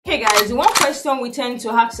guys, the one question we tend to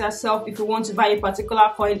ask ourselves if we want to buy a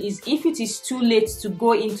particular coin is if it is too late to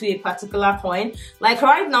go into a particular coin. Like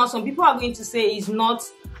right now, some people are going to say it's not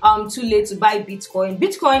too late to buy Bitcoin.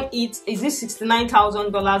 Bitcoin is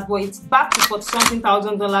 $69,000, but it's back to $40-something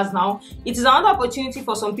thousand now. It is another opportunity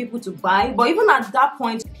for some people to buy, but even at that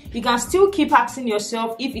point, you can still keep asking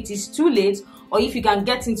yourself if it is too late or if you can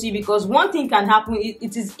get into it, because one thing can happen.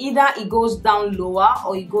 It is either it goes down lower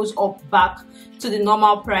or it goes up back to the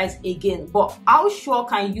normal price again. But how sure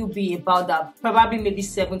can you be about that? Probably maybe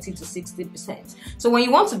 70 to 60%. So when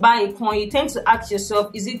you want to buy a coin, you tend to ask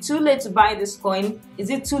yourself, is it too late to buy this coin? Is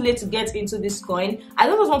it too late to get into this coin? I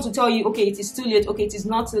don't just want to tell you, okay, it is too late, okay, it is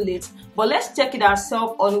not too late, but let's check it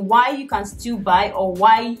ourselves on why you can still buy or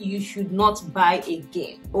why you should not buy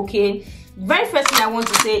again. Okay, very first thing I want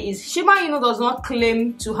to say is Shiba Inu does not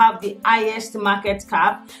claim to have the highest market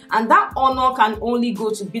cap, and that honor can only go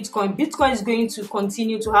to Bitcoin. Bitcoin is going to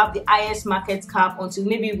continue to have the highest market cap until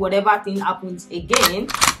maybe whatever thing happens again,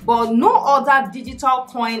 but no other digital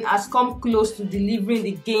coin has come close to delivering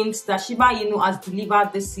the gains that Shiba Inu has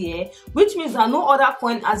delivered this year, which means that no other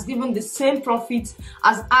coin has given the same profits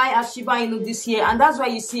as high as Shiba Inu this year, and that's why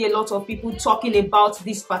you see a lot of people talking about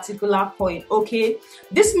this particular coin. Okay,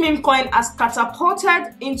 this meme coin has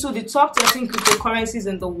catapulted into the top 13 cryptocurrencies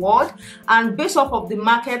in the world, and based off of the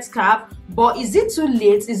market cap. But is it too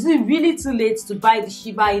late? Is it really too late to buy the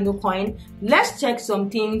Shiba Inu coin? Let's check some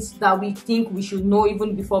things that we think we should know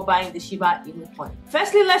even before buying the Shiba Inu coin.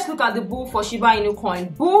 Firstly, let's look at the bull for Shiba Inu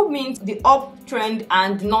coin. Bull means the uptrend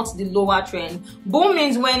and not the lower trend. Bull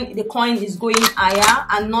means when the coin is going higher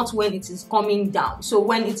and not when it is coming down. So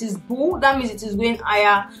when it is bull, that means it is going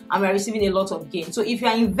higher and we're receiving a lot of gain. So if you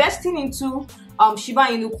are investing into Shiba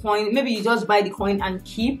Inu coin, maybe you just buy the coin and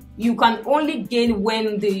keep, you can only gain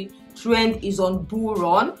when the trend is on bull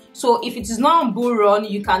run. So if it is not on bull run,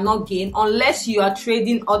 you cannot gain unless you are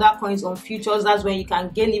trading other coins on futures. That's when you can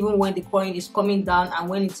gain even when the coin is coming down and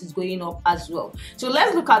when it is going up as well. So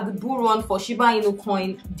let's look at the bull run for Shiba Inu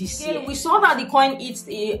coin this year. We saw that the coin hits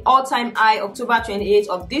the all-time high October 28th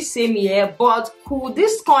of this same year, but could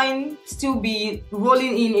this coin still be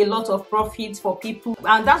rolling in a lot of profits for people?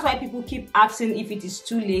 And that's why people keep asking if it is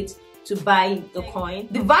too late to buy the coin.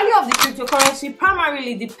 The value of the cryptocurrency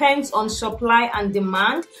primarily depends on supply and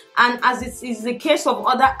demand, and as it is the case of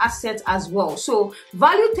other assets as well. So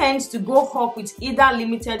value tends to go up with either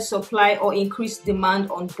limited supply or increased demand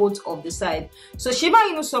on both of the side. So Shiba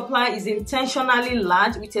Inu supply is intentionally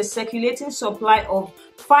large with a circulating supply of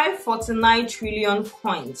 549 trillion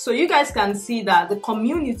coins. So you guys can see that the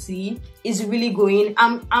community is really going.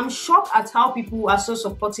 I'm shocked at how people are so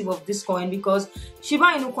supportive of this coin, because Shiba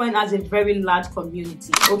Inu coin has a very large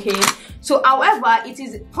community. Okay, so however, it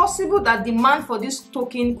is possible that demand for this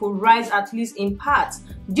token could rise, at least in part,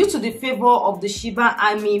 due to the favor of the Shiba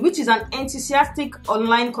Army, which is an enthusiastic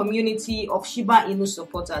online community of Shiba Inu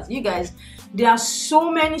supporters. You guys, there are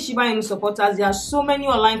so many Shiba Inu supporters. There are so many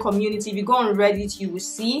online community. If you go on Reddit, you will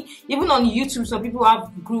see. Even on YouTube, some people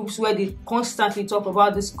have groups where they constantly talk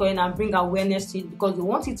about this coin and bring awareness to it because they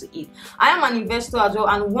want it to eat. I am an investor as well,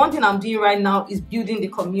 and one thing I'm doing right now is building the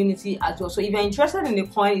community as well. So if you're interested in the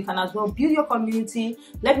coin, you can as well build your community,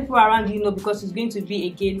 let people around you know, because it's going to be a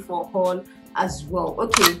gain for all as well.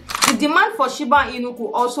 Okay, the demand for Shiba Inu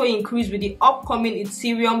could also increase with the upcoming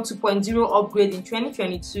Ethereum 2.0 upgrade in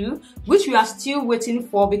 2022, which we are still waiting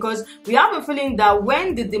for, because we have a feeling that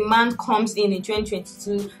when the demand comes in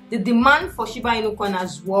 2022, the demand for Shiba Inu coin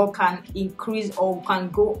as well can increase or can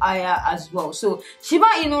go higher as well. So Shiba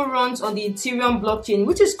Inu runs on the Ethereum blockchain,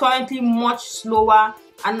 which is currently much slower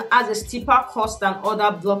and has a steeper cost than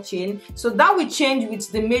other blockchain. So that will change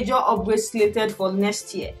with the major upgrade slated for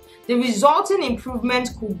next year. The resulting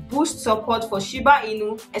improvement could boost support for Shiba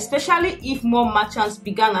Inu, especially if more merchants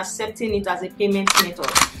began accepting it as a payment method.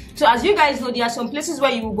 So as you guys know, there are some places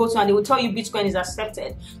where you will go to and they will tell you Bitcoin is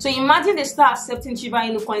accepted. So imagine they start accepting Shiba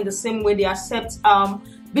Inu coin the same way they accept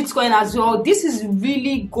Bitcoin as well. This is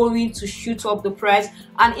really going to shoot up the price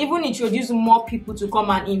and even introduce more people to come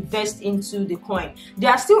and invest into the coin. There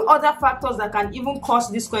are still other factors that can even cause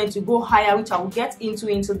this coin to go higher, which I will get into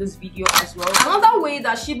this video as well. Another way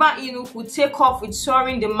that Shiba Inu could take off with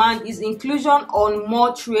soaring demand is inclusion on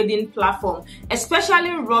more trading platforms,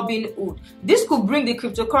 especially Robinhood. This could bring the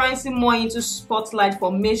cryptocurrency more into spotlight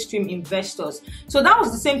for mainstream investors. So that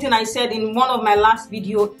was the same thing I said in one of my last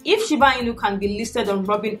videos. If Shiba Inu can be listed on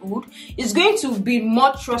Robinhood, Robinhood is going to be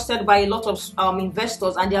more trusted by a lot of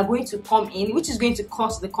investors, and they are going to come in, which is going to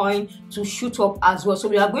cause the coin to shoot up as well. So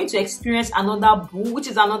we are going to experience another bull, which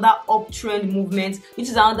is another uptrend movement, which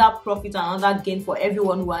is another profit, another gain for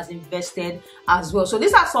everyone who has invested as well. So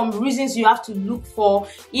these are some reasons you have to look for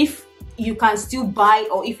if you can still buy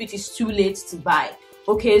or if it is too late to buy.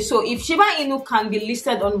 Okay, so if Shiba Inu can be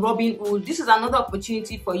listed on Robinhood, this is another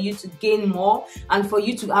opportunity for you to gain more and for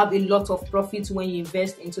you to have a lot of profit when you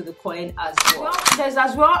invest into the coin as well. There's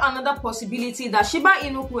as well another possibility that Shiba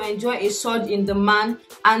Inu will enjoy a surge in demand,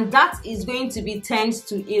 and that is going to be thanks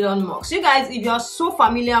to Elon Musk. So you guys, if you're so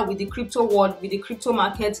familiar with the crypto world, with the crypto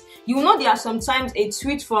market, you know there are sometimes a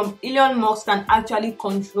tweet from Elon Musk can actually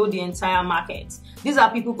control the entire market. These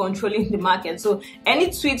are people controlling the market. So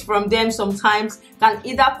any tweet from them sometimes can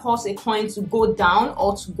either cause a coin to go down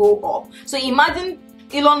or to go up. So imagine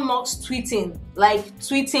Elon Musk tweeting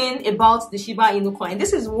about the Shiba Inu coin.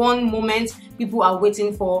 This is one moment people are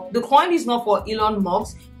waiting for. The coin is not for Elon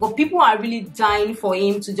Musk, but people are really dying for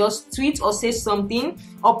him to just tweet or say something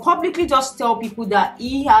or publicly just tell people that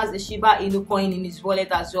he has a Shiba Inu coin in his wallet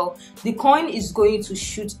as well. The coin is going to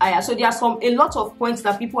shoot higher. So there are a lot of points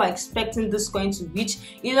that people are expecting this coin to reach.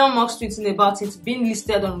 Elon Musk tweeting about it being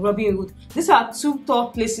listed on Robinhood. These are two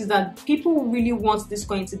top places that people really want this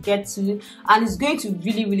coin to get to, and it's going to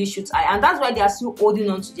really shoot higher. And that's why they are still holding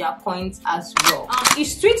on to their coins as well.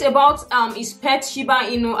 His tweet about his pet Shiba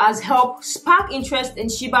Inu has helped spark interest in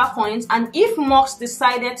Shiba coins, and if Musk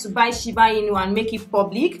decided to buy Shiba Inu and make it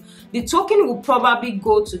public, the token will probably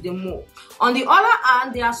go to the moon. On the other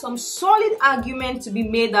hand, there are some solid arguments to be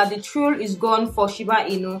made that the thrill is gone for Shiba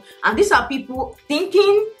Inu, and these are people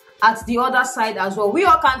thinking at the other side as well. We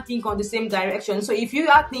all can't think on the same direction. So if you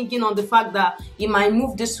are thinking on the fact that it might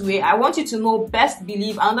move this way, I want you to know, best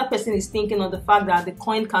believe another person is thinking on the fact that the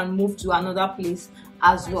coin can move to another place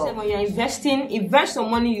as well. When you're investing, invest your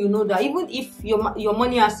money, you know that even if your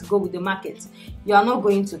money has to go with the market, you are not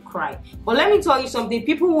going to cry. But let me tell you something,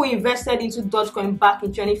 people who invested into Dogecoin back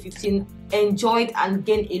in 2015 enjoyed and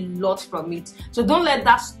gained a lot from it. So don't let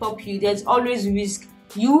that stop you. There's always risk.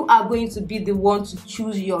 You are going to be the one to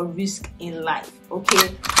choose your risk in life.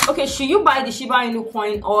 Okay, should you buy the Shiba Inu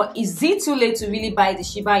coin, or is it too late to really buy the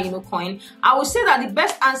Shiba Inu coin? I would say that the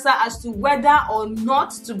best answer as to whether or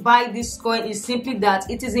not to buy this coin is simply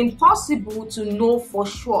that it is impossible to know for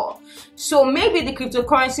sure. So maybe the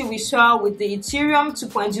cryptocurrency we saw with the Ethereum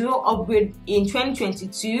 2.0 upgrade in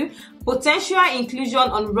 2022, potential inclusion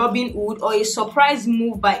on Robinhood, or a surprise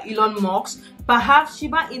move by Elon Musk, perhaps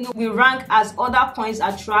Shiba Inu will rank as other coins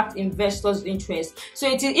attract investors' interest. So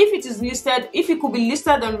if it could be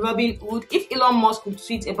listed on Robinhood, if Elon Musk could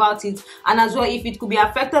tweet about it, and as well if it could be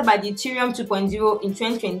affected by the Ethereum 2.0 in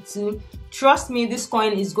 2022, trust me, this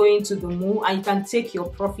coin is going to the moon, and you can take your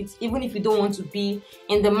profits even if you don't want to be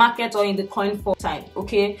in the market or in the coin for time.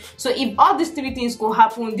 Okay, so if all these three things could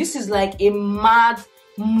happen, this is like a mad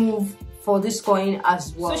move for this coin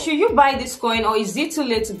as well. So should you buy this coin, or is it too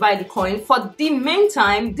late to buy the coin? For the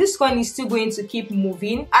meantime, this coin is still going to keep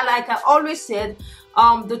moving, and like I always said,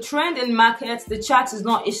 the trend in markets, the chart is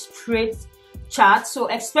not a straight chart, so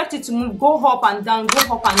expect it to move, go up and down,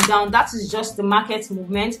 go up and down. That is just the market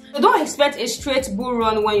movement. So don't expect a straight bull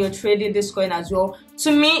run when you're trading this coin as well.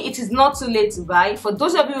 To me, it is not too late to buy. For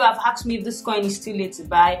those of you who have asked me if this coin is too late to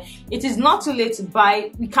buy, it is not too late to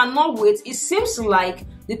buy. We cannot wait. It seems like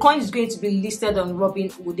the coin is going to be listed on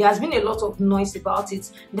Robinhood. There has been a lot of noise about it.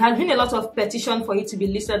 There has been a lot of petition for it to be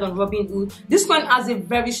listed on Robinhood. This coin has a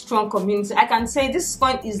very strong community. I can say this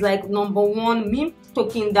coin is like #1 meme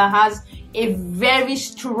token that has a very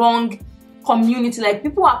strong community. Like,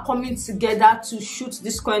 people are coming together to shoot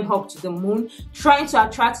this coin up to the moon, trying to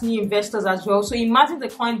attract new investors as well. So imagine the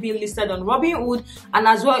coin being listed on Robinhood, and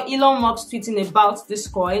as well Elon Musk tweeting about this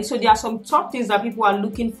coin. So there are some top things that people are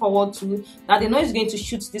looking forward to, that they know is going to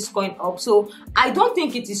shoot this coin up. So I don't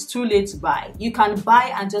think it is too late to buy. You can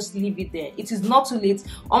buy and just leave it there. It is not too late.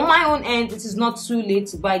 On my own end, it is not too late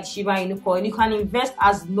to buy the Shiba Inu coin. You can invest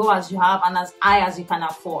as low as you have and as high as you can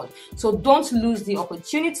afford. So don't lose the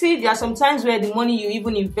opportunity. There are sometimes where the money you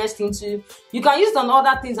even invest into, you can use it on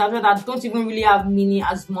other things as well that don't even really have meaning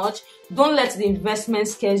as much. Don't let the investment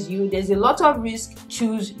scare you. There's a lot of risk.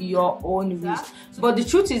 Choose your own risk. But the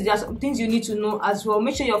truth is, there are some things you need to know as well.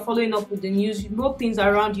 Make sure you're following up with the news. You know things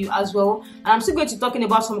around you as well. And I'm still going to be talking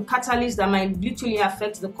about some catalysts that might literally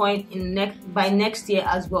affect the coin by next year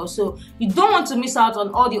as well. So you don't want to miss out on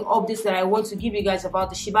all the updates that I want to give you guys about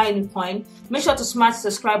the Shiba Inu coin. Make sure to smash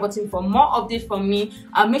the subscribe button for more updates from me,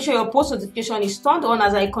 and make sure your post notification is turned on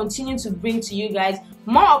as I continue to bring to you guys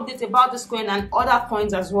more updates about this coin and other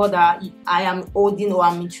coins as well that I am holding or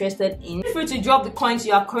I'm interested in, feel free to drop the coins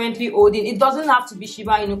you are currently holding. It doesn't have to be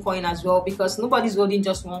Shiba Inu coin as well, because nobody's holding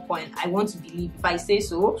just one coin, I want to believe, if I say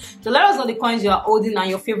so. So let us know the coins you are holding and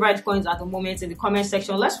your favorite coins at the moment in the comment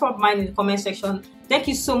section. Let's drop mine in the comment section. Thank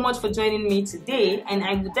you so much for joining me today, and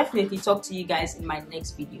I will definitely talk to you guys in my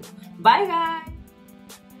next video. Bye guys.